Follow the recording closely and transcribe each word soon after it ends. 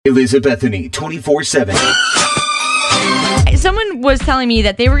Elizabethany 24/7. Someone was telling me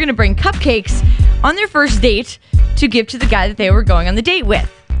that they were going to bring cupcakes on their first date to give to the guy that they were going on the date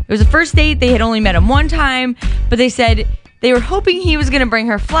with. It was a first date. They had only met him one time, but they said they were hoping he was going to bring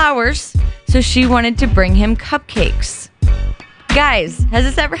her flowers, so she wanted to bring him cupcakes. Guys, has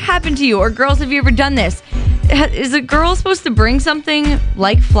this ever happened to you? Or girls, have you ever done this? Is a girl supposed to bring something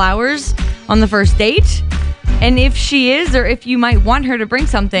like flowers on the first date? And if she is, or if you might want her to bring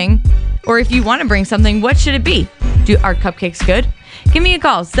something, or if you want to bring something, what should it be? Are cupcakes good? Give me a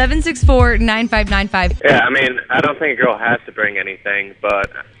call, 764-9595. Yeah, I mean, I don't think a girl has to bring anything,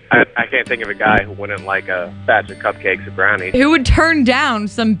 but I can't think of a guy who wouldn't like a batch of cupcakes or brownies. Who would turn down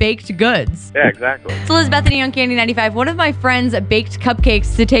some baked goods? Yeah, exactly. So Elizabethany on Candy 95. One of my friends baked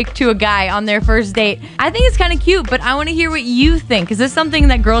cupcakes to take to a guy on their first date. I think it's kind of cute, but I want to hear what you think. Is this something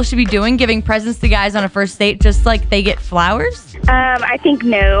that girls should be doing, giving presents to guys on a first date just like they get flowers? I think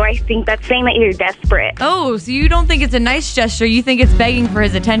no. I think that's saying that you're desperate. Oh, so you don't think it's a nice gesture. You think it's begging for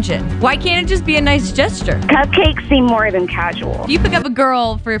his attention. Why can't it just be a nice gesture? Cupcakes seem more than casual. If you pick up a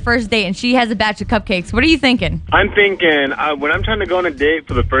girl for your first date and she has a batch of cupcakes, what are you thinking? I'm thinking, when I'm trying to go on a date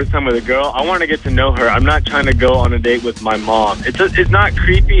for the first time with a girl, I want to get to know her. I'm not trying to go on a date with my mom. It's not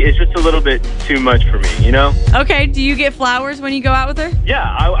creepy. It's just a little bit too much for me, you know? Okay, do you get flowers when you go out with her? Yeah,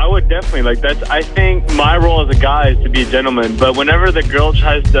 I would definitely. I think my role as a guy is to be a gentleman, but whenever the girl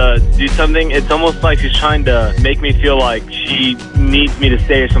tries to do something, it's almost like she's trying to make me feel like she needs me to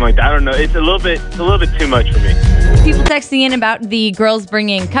stay or something like that. I don't know. It's a little bit too much for me. People texting in about the girls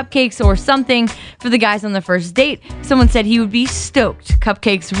bringing cupcakes or something for the guys on the first date. Someone said he would be stoked.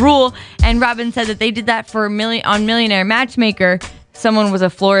 Cupcakes rule. And Robin said that they did that for on Millionaire Matchmaker. Someone was a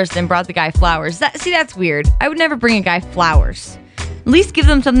florist and brought the guy flowers. That's weird. I would never bring a guy flowers. At least give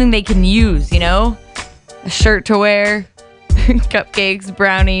them something they can use, you know? A shirt to wear, cupcakes,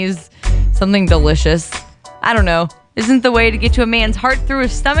 brownies, something delicious. I don't know. Isn't the way to get to a man's heart through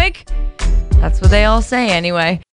his stomach? That's what they all say anyway.